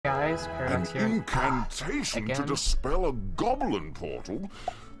is Paradox An here? incantation to Again? dispel a goblin portal?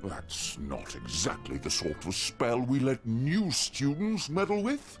 That's not exactly the sort of spell we let new students meddle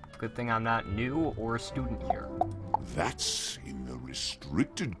with. Good thing I'm not new or a student here. That's in the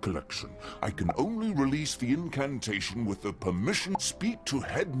restricted collection. I can only release the incantation with the permission. Speak to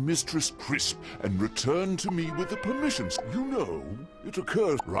Headmistress Crisp and return to me with the permissions. You know, it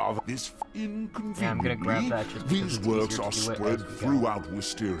occurs rather this inconveniently. Yeah, I'm gonna grab that just because These it's works easier are to do it spread as we go. throughout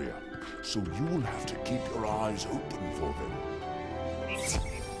Wisteria, so you will have to keep your eyes open for them.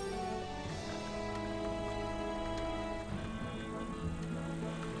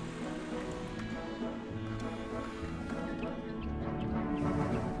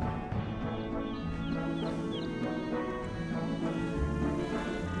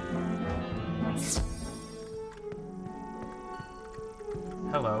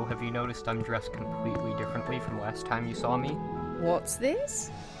 Hello, have you noticed I'm dressed completely differently from last time you saw me? What's this?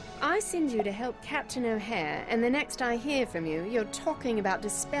 I send you to help Captain O'Hare, and the next I hear from you, you're talking about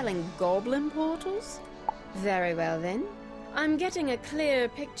dispelling goblin portals? Very well then. I'm getting a clear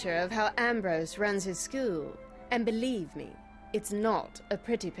picture of how Ambrose runs his school. And believe me, it's not a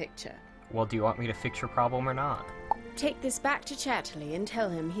pretty picture. Well, do you want me to fix your problem or not? Take this back to Chatterley and tell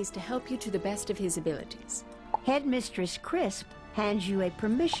him he's to help you to the best of his abilities. Headmistress Crisp hands you a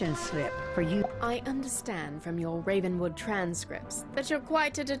permission slip for you. I understand from your Ravenwood transcripts that you're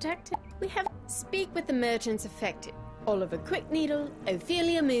quite a detective. We have speak with the merchants affected, Oliver Quickneedle,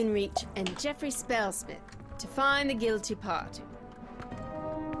 Ophelia Moonreach, and Geoffrey Spellsmith, to find the guilty party.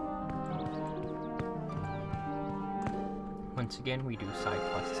 Once again, we do side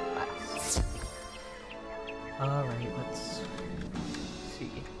quests last. Alright, let's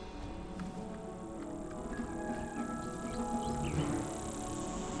see.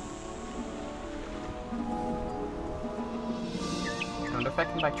 Sound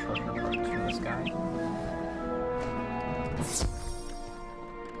affected by treasure parts from this guy.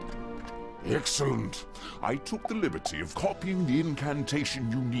 Excellent. I took the liberty of copying the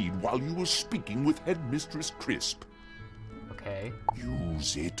incantation you need while you were speaking with Headmistress Crisp. Okay.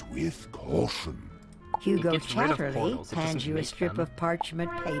 Use it with caution. Hugo gets rid of Chatterley portals, it hands doesn't you a make strip them. of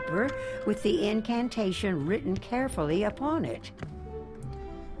parchment paper with the incantation written carefully upon it.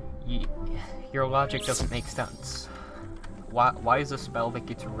 Your logic doesn't make sense. Why is a spell that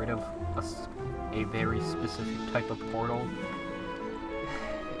gets rid of a very specific type of portal?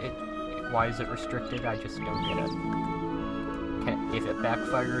 Why is it restricted? I just don't get it. If it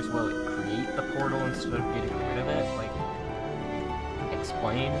backfires, will it create the portal instead of getting rid of it? Like,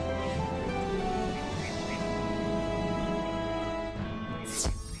 explain?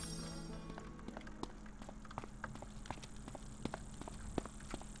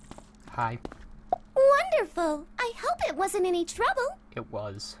 Hi. Wonderful! I hope it wasn't any trouble. It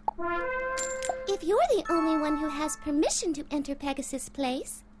was. If you're the only one who has permission to enter Pegasus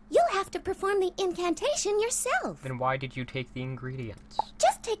Place, you'll have to perform the incantation yourself. Then why did you take the ingredients?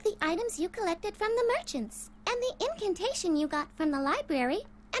 Just take the items you collected from the merchants and the incantation you got from the library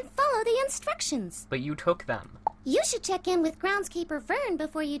and follow the instructions. But you took them. You should check in with groundskeeper Vern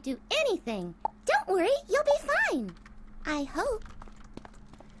before you do anything. Don't worry, you'll be fine. I hope.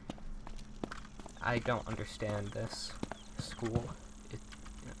 I don't understand this school.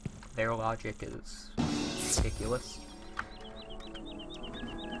 Their logic is ridiculous.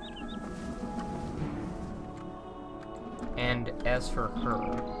 And as for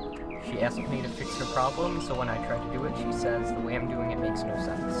her, she asked me to fix her problem, so when I try to do it, she says the way I'm doing it makes no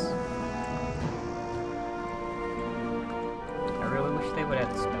sense. I really wish they would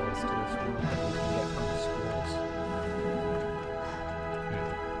add spells to this world that we can get from the schools.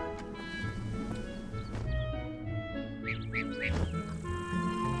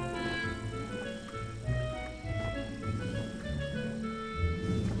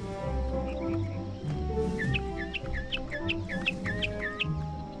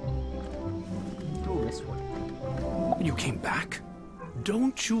 You came back?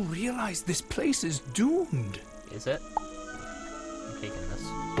 Don't you realize this place is doomed? Is it? I'm taking this.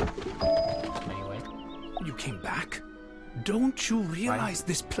 Anyway. You came back? Don't you realize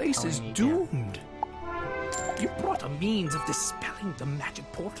this place is me again? doomed? You brought a means of dispelling the magic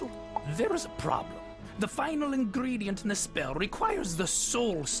portal? There is a problem. The final ingredient in the spell requires the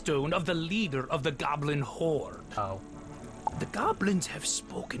soul stone of the leader of the goblin horde. Oh. The goblins have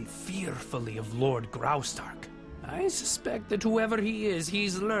spoken fearfully of Lord Graustark. I suspect that whoever he is,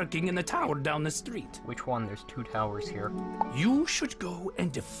 he's lurking in the tower down the street. Which one? There's 2 towers here. You should go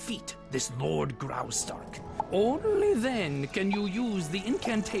and defeat this Lord Graustark. Only then can you use the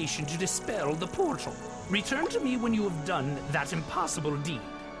incantation to dispel the portal. Return to me when you have done that impossible deed.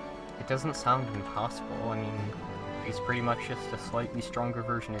 It doesn't sound impossible. I mean, he's pretty much just a slightly stronger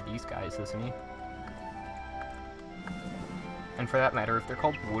version of these guys, isn't he? And for that matter, if they're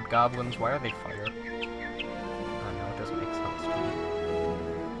called wood goblins, why are they fire? I don't know, it doesn't make sense to me.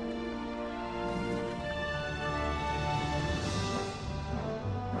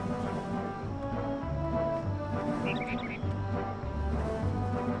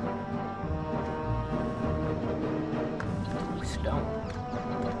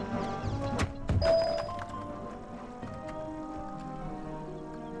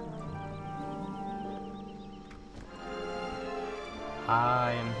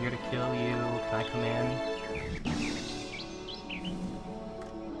 Hi, I'm here to kill you. Can I come in?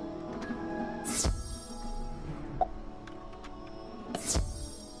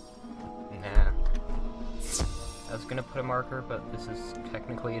 Nah. I was gonna put a marker, but this is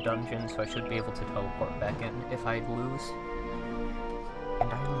technically a dungeon, so I should be able to teleport back in if I lose.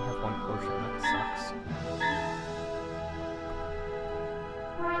 And I only have one potion, that sucks.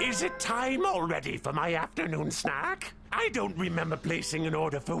 Is it time already for my afternoon snack? I don't remember placing an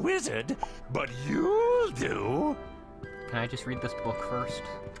order for Wizard, but you'll do. Can I just read this book first?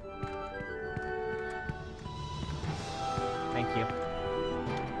 Thank you.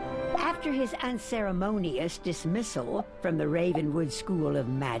 After his unceremonious dismissal from the Ravenwood School of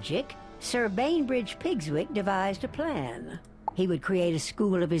Magic, Sir Bainbridge Pigswick devised a plan. He would create a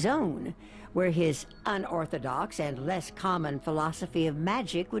school of his own, where his unorthodox and less common philosophy of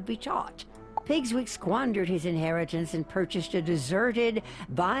magic would be taught. Pigswick squandered his inheritance and purchased a deserted,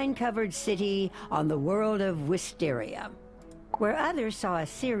 vine-covered city on the world of Wisteria. Where others saw a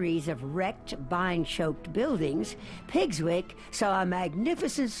series of wrecked, vine-choked buildings, Pigswick saw a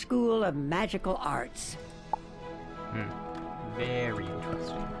magnificent school of magical arts. Very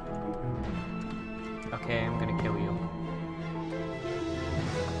interesting. Okay, I'm gonna kill you.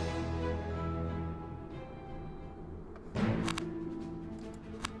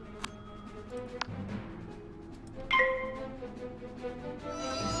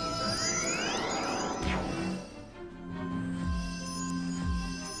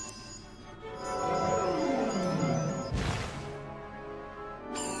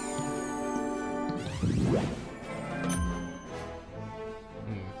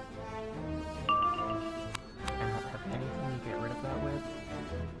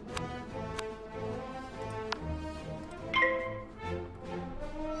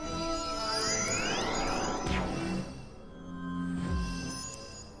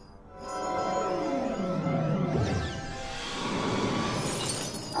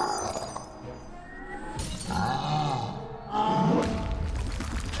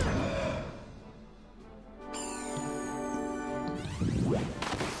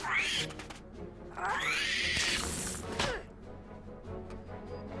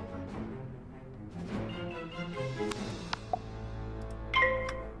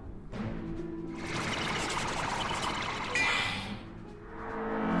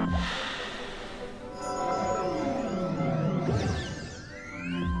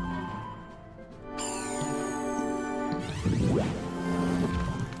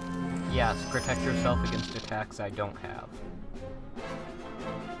 Yes, protect yourself against attacks I don't have.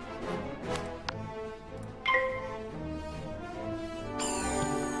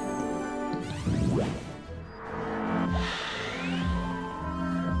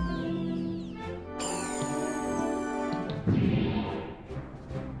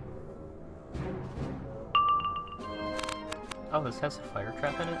 Oh, this has a fire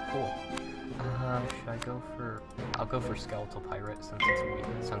trap in it? Cool. Should I go for... I'll go for Skeletal Pirate since it's a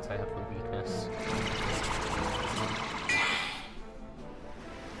weakness, since I have the weakness.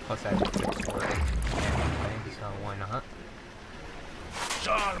 Plus I have 6 for it anyway, so why not?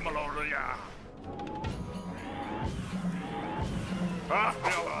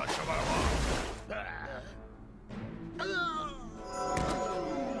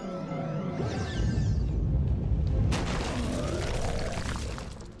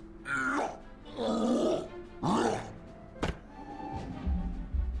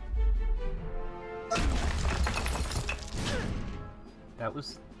 That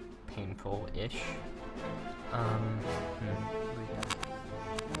was painful-ish.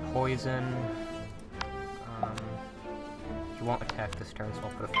 Poison. You won't attack this turn, so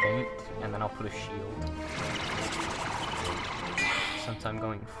I'll put a feint, and then I'll put a shield. Since I'm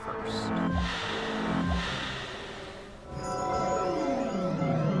going first.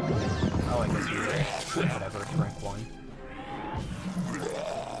 Oh, I guess you're right. Whatever, it's rank 1.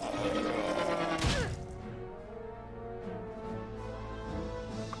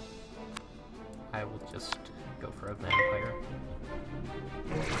 I will just go for a vampire.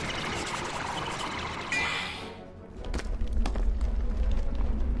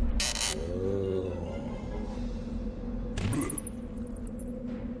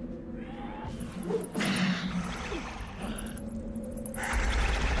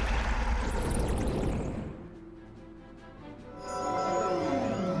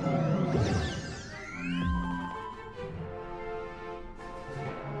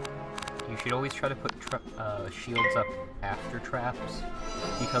 should always try to put shields up after traps,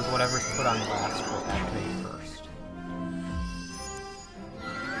 because whatever's put on last will activate first.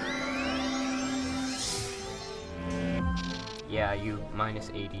 Yeah, you minus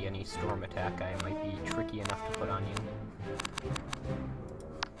 80 any storm attack guy might be tricky enough to put on you.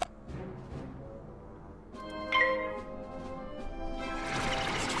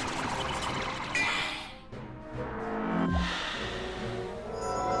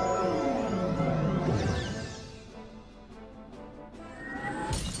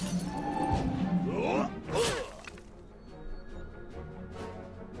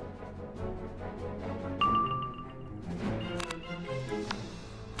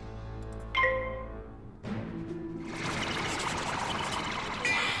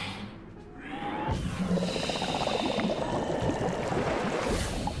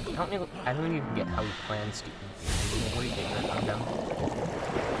 I don't even get how he plans to eat. I mean, ignorant on him.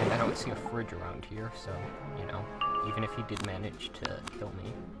 And I don't see a fridge around here, so, you know, even if he did manage to kill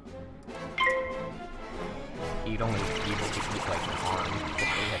me, he'd only be able to eat like an arm before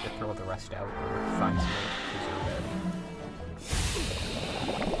he had to throw the rest out or find some way to preserve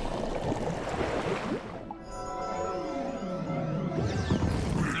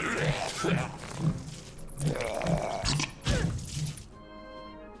it.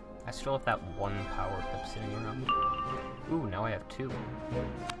 I still have that one power pip sitting around. Ooh, now I have two.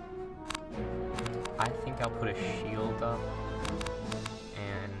 I think I'll put a shield up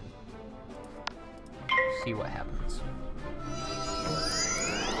and see what happens.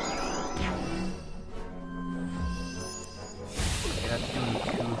 Okay, that's doing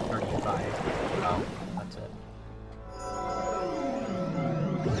 235. Oh, that's it.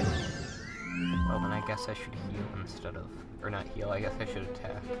 Well, then I guess I should heal instead of... Or not heal, I guess I should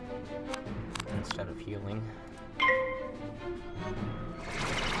attack instead of healing.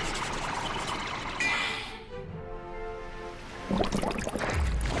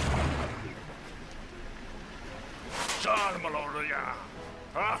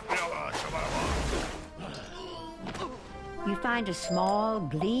 You find a small,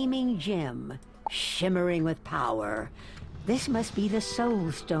 gleaming gem, shimmering with power. This must be the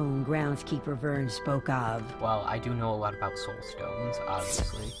Soul Stone groundskeeper Vern spoke of. Well, I do know a lot about Soul Stones,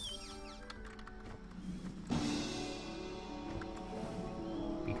 obviously.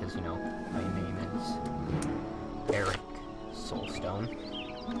 Because, you know, my name is Eric Soulstone.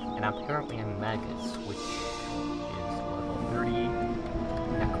 And apparently I'm Magus, which is level 30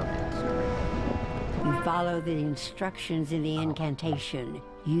 Necromancer. You follow the instructions in the incantation,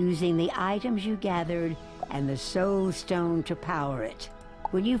 using the items you gathered and the Soul Stone to power it.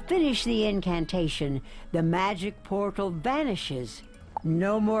 When you finish the incantation, the magic portal vanishes.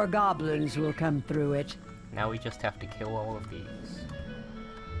 No more goblins will come through it. Now we just have to kill all of these.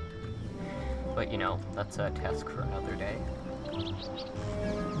 But, you know, that's a task for another day.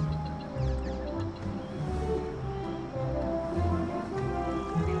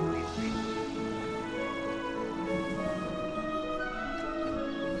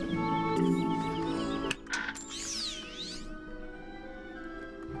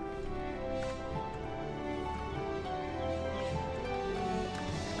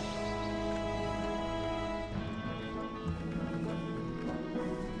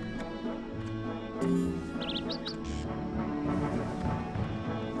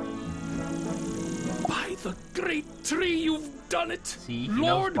 By the great tree, you've done it! See,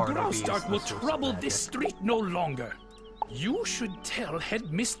 Lord Graustark will trouble this street no longer. You should tell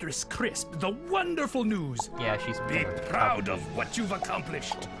Headmistress Crisp the wonderful news. Yeah, she's Be proud of what you've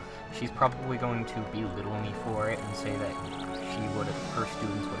accomplished. She's probably going to belittle me for it and say that her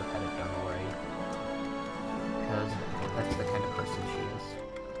students would have had it done already. Because that's the kind of person she is.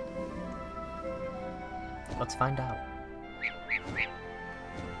 Let's find out.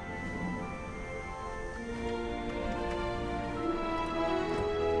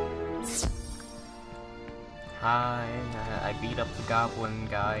 Hi, I beat up the goblin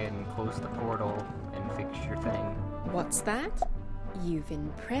guy and closed the portal and fixed your thing. What's that? You've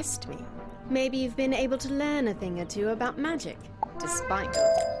impressed me. Maybe you've been able to learn a thing or two about magic. Despite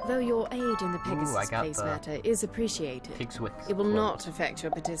all, though your aid in the Pegasus Place matter is appreciated, it will not affect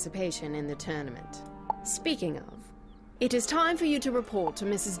your participation in the tournament. Speaking of, it is time for you to report to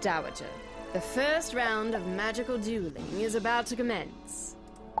Mrs. Dowager. The first round of magical dueling is about to commence.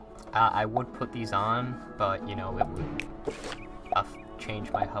 I would put these on, but, you know, it would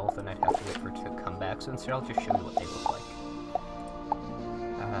change my health and I'd have to wait for it to come back, so instead I'll just show you what they look like.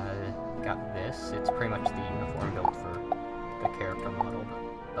 Got this. It's pretty much the uniform built for the character model,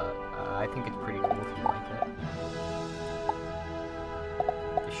 but I think it's pretty cool if you like it.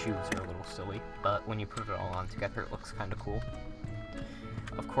 The shoes are a little silly, but when you put it all on together, it looks kind of cool.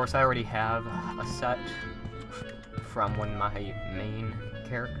 Of course, I already have a set from when my main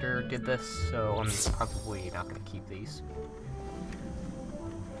character did this, so I'm probably not going to keep these.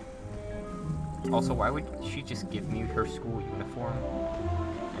 Also, why would she just give me her school uniform?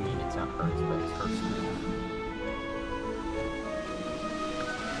 I mean, it's not hers, but it's her school.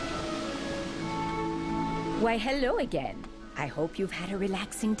 Why, hello again. I hope you've had a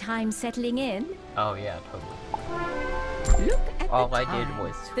relaxing time settling in. Oh yeah, totally. Look at All the I time. did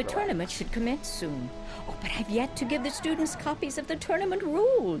was The relax. tournament should commence soon. Oh, but I've yet to give the students copies of the tournament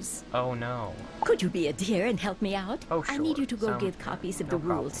rules. Oh no. Could you be a dear and help me out? Oh, I need sure. you to go Sounds give good. copies of No the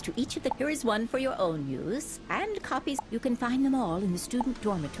problem. rules to each of the... Here is one for your own use, and copies. You can find them all in the student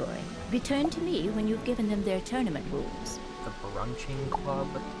dormitory. Return to me when you've given them their tournament rules. The Brunching Club?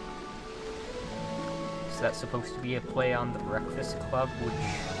 Is that supposed to be a play on the Breakfast Club,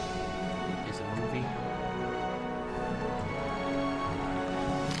 which is a movie?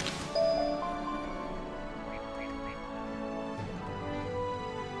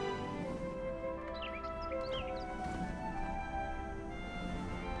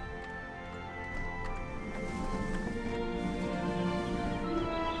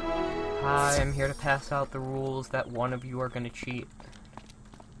 Hi, I'm here to pass out the rules that one of you are gonna cheat.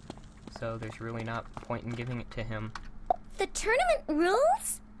 So there's really not point in giving it to him. The tournament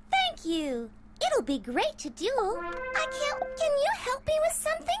rules? Thank you. It'll be great to do. Can you help me with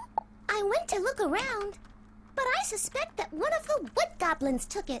something? I went to look around, but I suspect that one of the wood goblins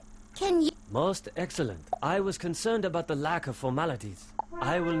took it. Can you? Most excellent. I was concerned about the lack of formalities.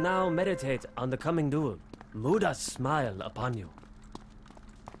 I will now meditate on the coming duel. Muda's smile upon you.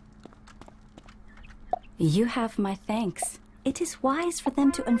 You have my thanks. It is wise for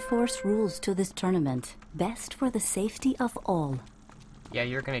them to enforce rules to this tournament. Best for the safety of all. Yeah,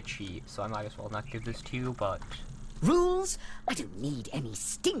 you're gonna cheat, so I might as well not give this to you, but... Rules? I don't need any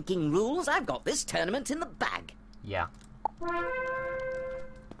stinking rules. I've got this tournament in the bag. yeah.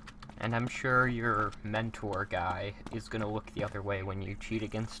 And I'm sure your mentor guy is gonna look the other way when you cheat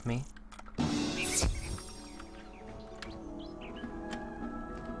against me.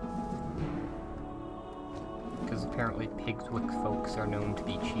 Because apparently Pigswick folks are known to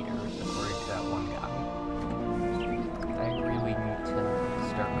be cheaters, according to that one guy. I really need to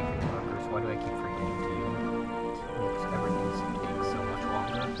start making markers. Why do I keep forgetting to you? It makes everything take so much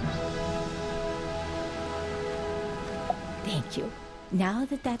longer. Thank you. Now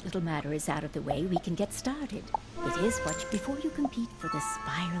that that little matter is out of the way, we can get started. It is what before you compete for the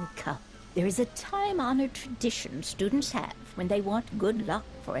Spiral Cup. There is a time-honored tradition students have when they want good luck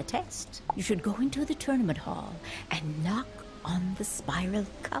for a test. You should go into the tournament hall and knock on the Spiral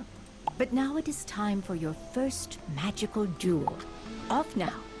Cup. But now it is time for your first magical duel. Off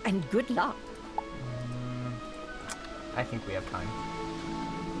now, and good luck. I think we have time.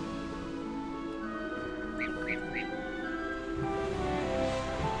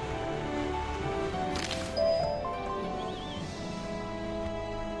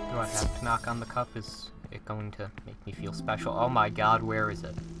 Do I have to knock on the cup? Is it going to make me feel special? Oh my god, where is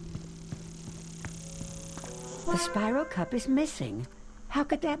it? The Spiral Cup is missing. How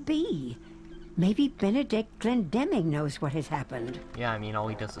could that be? Maybe Benedict Glendemming knows what has happened. Yeah, I mean, all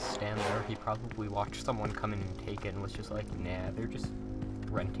he does is stand there. He probably watched someone come in and take it and was just like, nah, they're just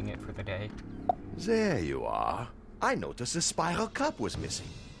renting it for the day. There you are. I noticed the Spiral Cup was missing,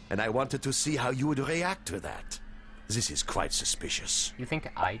 and I wanted to see how you would react to that. This is quite suspicious. You think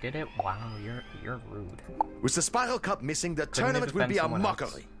I did it? Wow, you're rude. With the Spiral Cup missing, the Couldn't it tournament have will been be a someone else?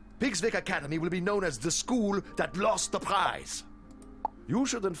 mockery. Pigswick Academy will be known as the school that lost the prize. You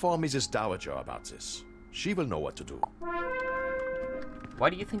should inform Mrs. Dowager about this. She will know what to do. Why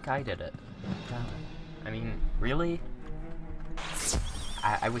do you think I did it? I mean, really?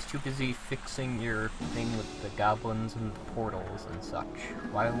 I was too busy fixing your thing with the goblins and the portals and such.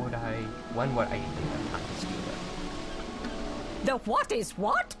 When would I have time to steal it? The what is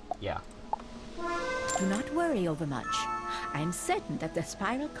what? Yeah. Do not worry overmuch. I am certain that the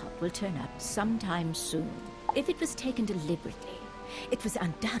Spiral Cup will turn up sometime soon. If it was taken deliberately, it was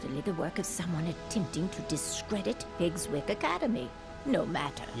undoubtedly the work of someone attempting to discredit Pigswick Academy. No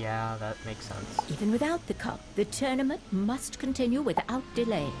matter. Yeah, that makes sense. Even without the cup, the tournament must continue without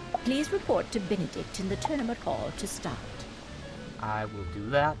delay. Please report to Benedict in the tournament hall to start. I will do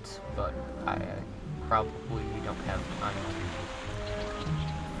that, but I probably don't have time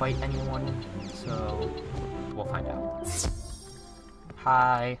to fight anyone, so we'll find out.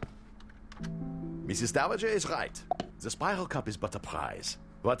 Hi. Mrs. Dowager is right. The Spiral Cup is but a prize.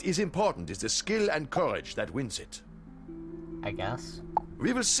 What is important is the skill and courage that wins it. I guess.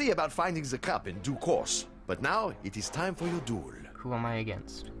 We will see about finding the cup in due course. But now, it is time for your duel. Who am I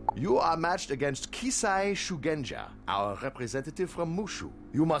against? You are matched against Kisai Shugenja, our representative from Mushu.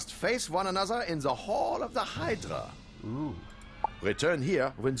 You must face one another in the Hall of the Hydra. Ooh. Return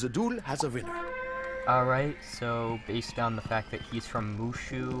here when the duel has a winner. Alright, so based on the fact that he's from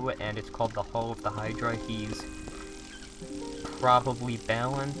Mushu and it's called the Hall of the Hydra, he's probably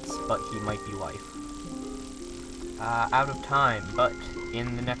balanced, but he might be life. Out of time, but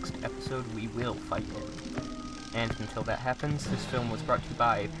in the next episode we will fight him. And until that happens, this film was brought to you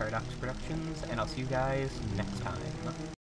by Paradox Productions, and I'll see you guys next time.